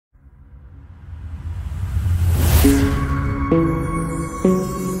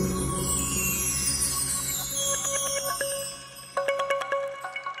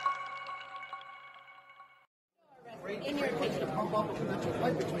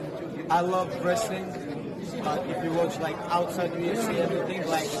I love wrestling. If you watch like outside UFC, everything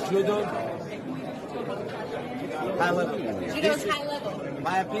like Judo, high level. Judo is high level. In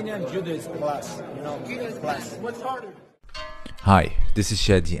my opinion, Judo is class. You know, Judo is class. What's harder? Hi, this is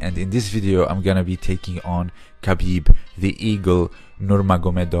Chadi, and in this video I'm gonna be taking on Khabib the Eagle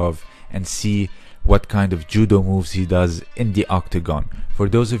Nurmagomedov and see what kind of judo moves he does in the octagon. For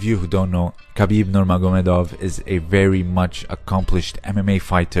those of you who don't know, Khabib Nurmagomedov is a very much accomplished MMA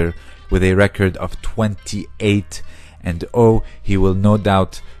fighter with a record of 28-0. He will no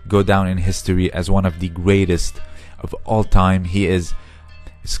doubt go down in history as one of the greatest of all time. He is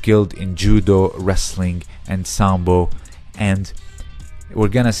skilled in judo, wrestling, and sambo, and we're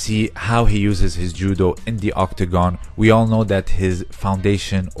gonna see how he uses his judo in the octagon. We all know that his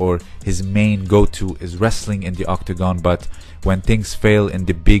foundation or his main go-to is wrestling in the octagon, but when things fail in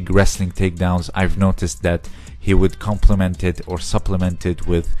the big wrestling takedowns, I've noticed that he would complement it or supplement it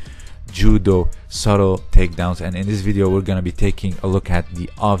with judo subtle takedowns. And in this video we're gonna be taking a look at the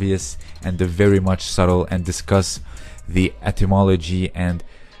obvious and the very much subtle and discuss the etymology and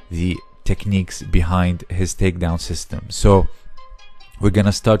the techniques behind his takedown system. So we're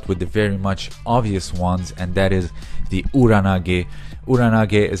gonna start with the very much obvious ones, and that is the uranage.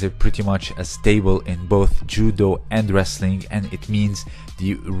 Uranage is pretty much a staple in both judo and wrestling, and it means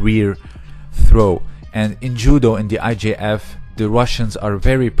the rear throw. And in judo, in the IJF, the Russians are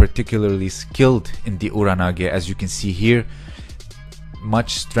very particularly skilled in the uranage, as you can see here.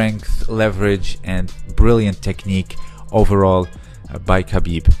 Much strength, leverage, and brilliant technique overall by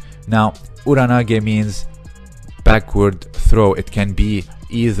Khabib. Now, uranage means backward throw. It can be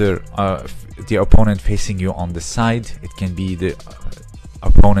either the opponent facing you on the side, it can be the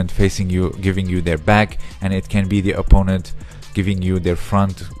opponent facing you, giving you their back, and it can be the opponent giving you their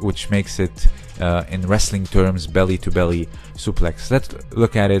front, which makes it in wrestling terms belly to belly suplex. Let's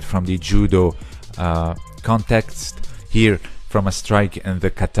look at it from the judo context. Here, from a strike in the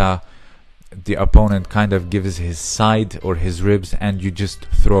kata, the opponent kind of gives his side or his ribs and you just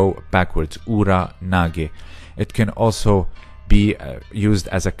throw backwards. Uranage. It can also be used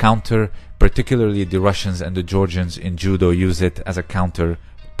as a counter. Particularly the Russians and the Georgians in judo use it as a counter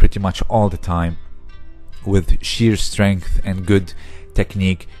pretty much all the time. With sheer strength and good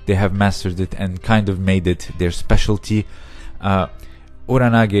technique, they have mastered it and kind of made it their specialty.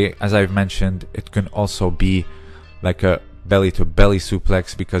 Uranage, as I've mentioned, it can also be like a belly to belly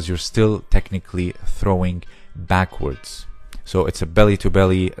suplex because you're still technically throwing backwards. So it's a belly to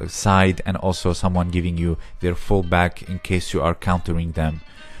belly side and also someone giving you their full back in case you are countering them.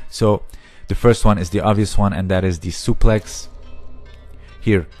 So the first one is the obvious one, and that is the suplex.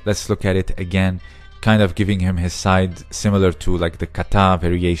 Here, let's look at it again, kind of giving him his side, similar to like the kata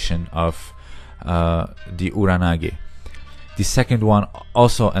variation of the uranage. The second one,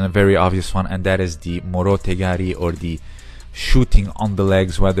 also a very obvious one, and that is the morotegari, or the shooting on the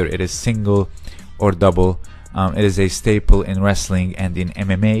legs, whether it is single or double. It is a staple in wrestling and in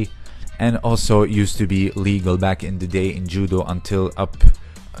MMA, and also used to be legal back in the day in judo until up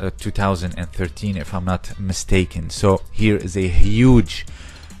 2013, if I'm not mistaken. So here is a huge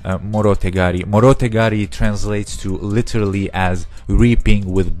morotegari. Morotegari translates to literally as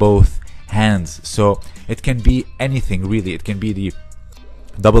reaping with both hands. So it can be anything really. It can be the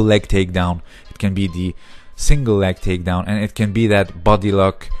double leg takedown, it can be the single leg takedown, and it can be that body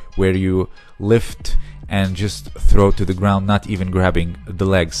lock where you lift and just throw to the ground, not even grabbing the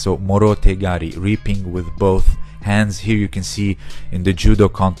legs. So morotegari, reaping with both hands. Here you can see in the judo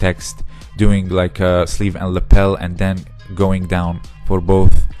context doing like a sleeve and lapel and then going down for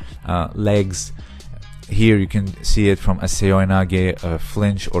both legs. Here you can see it from a seoinage,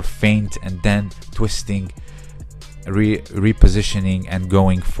 flinch or feint, and then twisting, repositioning and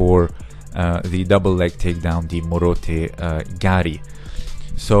going for the double leg takedown, the morotegari.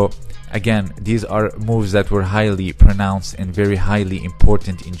 So again, these are moves that were highly pronounced and very highly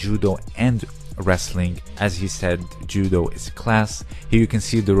important in judo and wrestling. As he said, judo is class. Here you can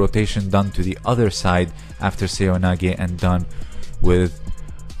see the rotation done to the other side after seoinage and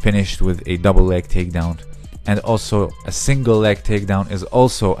finished with a double leg takedown. And also a single leg takedown is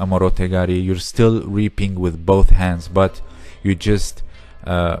also a morotegari. You're still reaping with both hands, but you just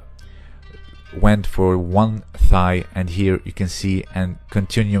went for one thigh, and here you can see, and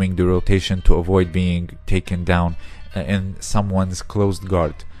continuing the rotation to avoid being taken down in someone's closed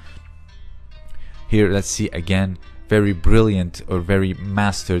guard. Here let's see again, very brilliant or very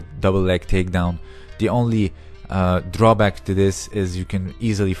mastered double leg takedown. The only drawback to this is you can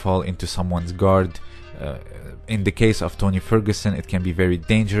easily fall into someone's guard. In the case of Tony Ferguson, it can be very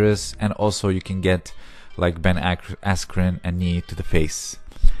dangerous, and also you can get, like Ben Askren, a knee to the face.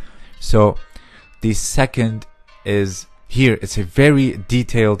 So the second is here. It's a very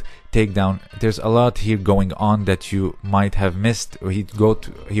detailed takedown. There's a lot here going on that you might have missed.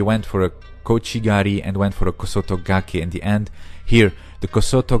 He went for a kochigari and went for a kosoto gake in the end. Here, the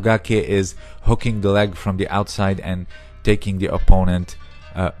kosoto gake is hooking the leg from the outside and taking the opponent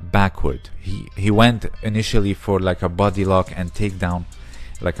backward. He went initially for like a body lock and takedown,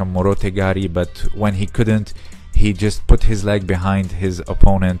 like a morotegari, but when he couldn't, he just put his leg behind his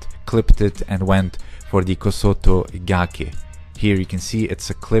opponent, clipped it, and went for the kosoto gake. Here you can see it's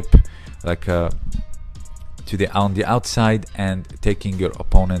a clip like on the outside and taking your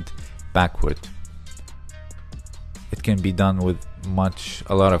opponent backward. It can be done with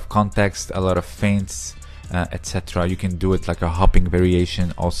a lot of context, a lot of feints, etc. You can do it like a hopping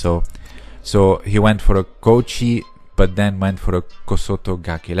variation also. So he went for a kochi, but then went for a kosoto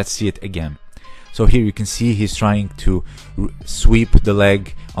gake. Let's see it again. So here you can see he's trying to sweep the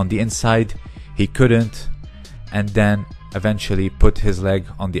leg on the inside. He couldn't, and then eventually put his leg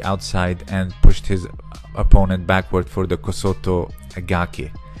on the outside and pushed his opponent backward for the kosoto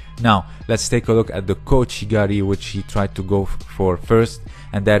gake. Now let's take a look at the kochigari, which he tried to go for first,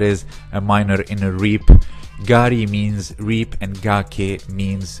 and that is a minor inner reap. Gari means reap and gake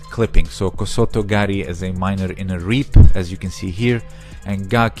means clipping. So kosoto gari is a minor inner reap, as you can see here, and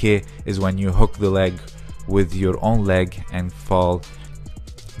gake is when you hook the leg with your own leg and fall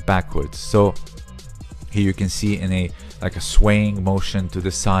backwards. So here you can see in a swaying motion to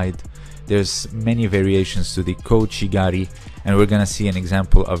the side. There's many variations to the kochigari, and we're gonna see an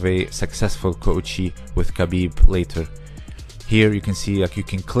example of a successful kochi with Khabib later. Here you can see you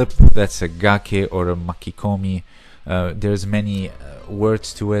can clip, that's a gake or a makikomi. There's many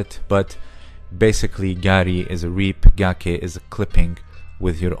words to it, but basically gari is a reap, gake is a clipping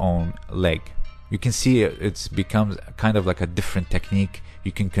with your own leg. You can see it's becomes kind of like a different technique.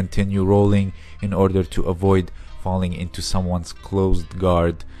 You can continue rolling in order to avoid falling into someone's closed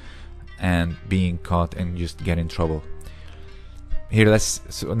guard and being caught and just get in trouble. Here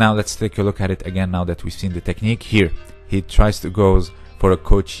now let's take a look at it again now that we've seen the technique. Here he tries to go for a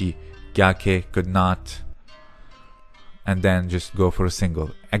kochi gake, could not, and then just go for a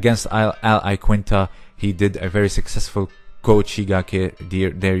single. Against Al Iquinta, he did a very successful kochi gake.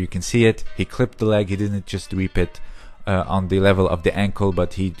 There you can see it. He clipped the leg. He didn't just reap it on the level of the ankle,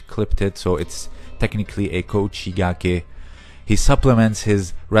 but he clipped it, so it's technically a kochi gake. He supplements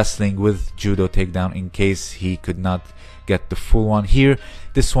his wrestling with judo takedown in case he could not get the full one. Here,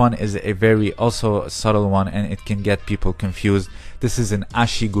 this one is a very also subtle one, and it can get people confused. This is an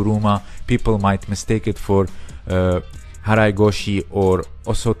ashiguruma. People might mistake it for haraigoshi or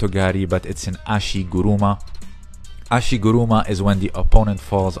osotogari, but it's an ashiguruma. Ashiguruma is when the opponent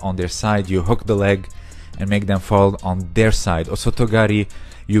falls on their side. You hook the leg and make them fall on their side. Osotogari,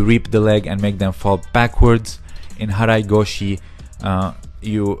 you reap the leg and make them fall backwards. In haraigoshi,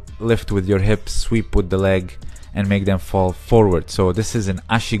 you lift with your hips, sweep with the leg, and make them fall forward. So this is an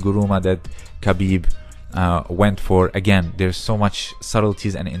ashiguruma that Khabib went for. Again, there's so much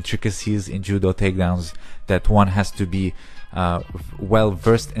subtleties and intricacies in judo takedowns that one has to be well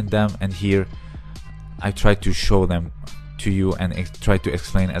versed in them, and here I try to show them to you and try to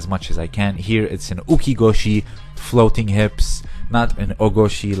explain as much as I can. Here it's an ukigoshi, floating hips, not an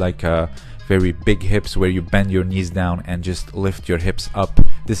ogoshi like very big hips where you bend your knees down and just lift your hips up.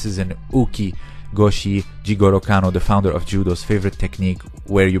 This is an ukigoshi. Jigoro Kano, the founder of judo's favorite technique,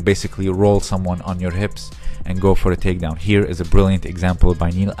 where you basically roll someone on your hips and go for a takedown. Here is a brilliant example by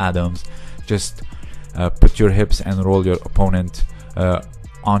Neil Adams. Just put your hips and roll your opponent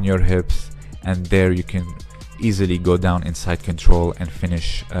on your hips, and there you can easily go down inside control and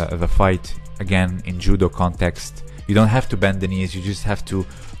finish the fight. Again, in judo context, you don't have to bend the knees, you just have to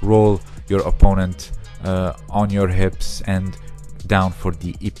roll your opponent on your hips and down for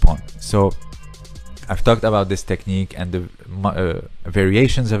the ippon. So I've talked about this technique and the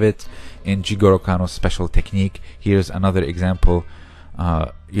variations of it in Jigoro Kano's special technique. Here's another example.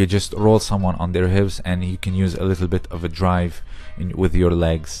 You just roll someone on their hips, and you can use a little bit of a drive with your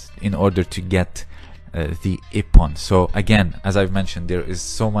legs in order to get the ippon. So again, as I've mentioned, there is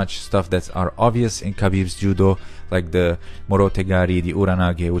so much stuff that are obvious in Khabib's judo, like the morotegari, the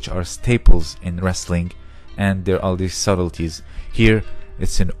uranage, which are staples in wrestling, and there are all these subtleties. Here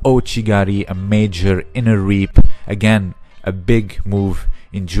it's an ochigari, a major inner reap, again a big move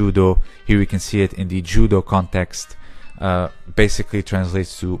in judo. Here we can see it in the judo context. Basically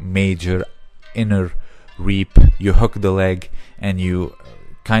translates to major inner reap. You hook the leg and you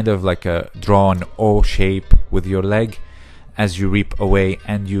kind of like draw an O shape with your leg as you reap away,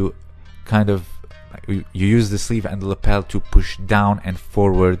 and you kind of you use the sleeve and the lapel to push down and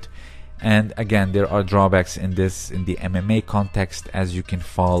forward. And again, there are drawbacks in this in the MMA context, as you can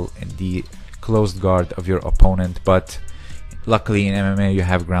fall in the closed guard of your opponent, but luckily in MMA you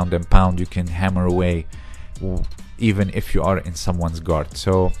have ground and pound, you can hammer away even if you are in someone's guard.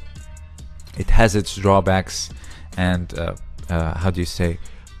 So it has its drawbacks and how do you say,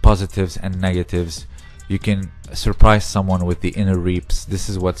 positives and negatives. You can surprise someone with the inner reaps. This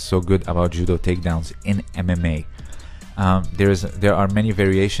is what's so good about judo takedowns in MMA. There are many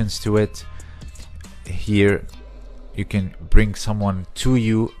variations to it. Here you can bring someone to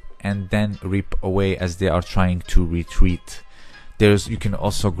you and then reap away as they are trying to retreat. You can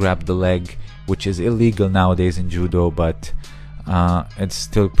also grab the leg, which is illegal nowadays in judo, but it's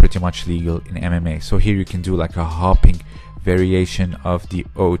still pretty much legal in MMA. So here you can do like a hopping variation of the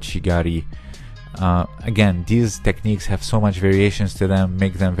ouchigari. Again, these techniques have so much variations to them,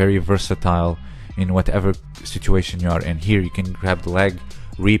 make them very versatile in whatever situation you are in. Here you can grab the leg,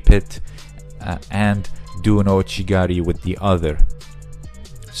 reap it, and do an ouchigari with the other.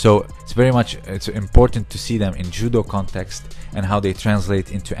 So it's important to see them in judo context and how they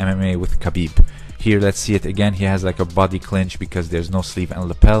translate into MMA with Khabib. Here, let's see it again. He has like a body clinch because there's no sleeve and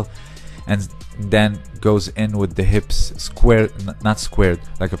lapel, and then goes in with the hips squared, not squared,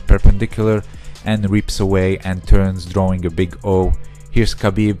 like a perpendicular, and reaps away and turns, drawing a big O. Here's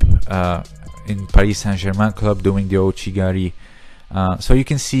Khabib in Paris Saint-Germain club doing the ouchigari. So you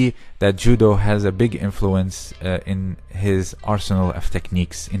can see that judo has a big influence in his arsenal of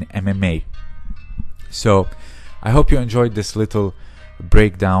techniques in MMA. So I hope you enjoyed this little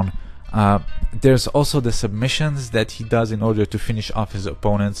breakdown. There's also the submissions that he does in order to finish off his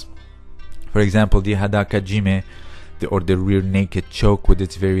opponents. For example, the hadaka jime, or the rear naked choke with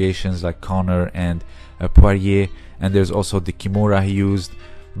its variations like Connor and Poirier, and there's also the kimura he used.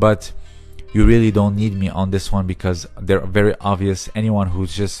 But you really don't need me on this one because they're very obvious. Anyone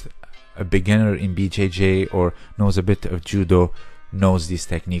who's just a beginner in BJJ or knows a bit of judo knows these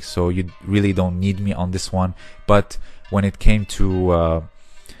techniques, so you really don't need me on this one. But when it came to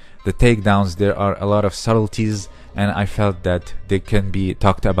the takedowns, there are a lot of subtleties, and I felt that they can be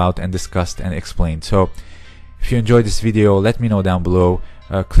talked about and discussed and explained. So if you enjoyed this video, let me know down below.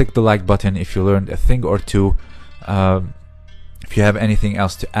 Click the like button if you learned a thing or two. If you have anything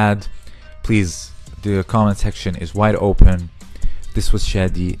else to add, please, the comment section is wide open. This was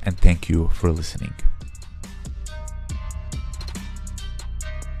Chadi, and thank you for listening.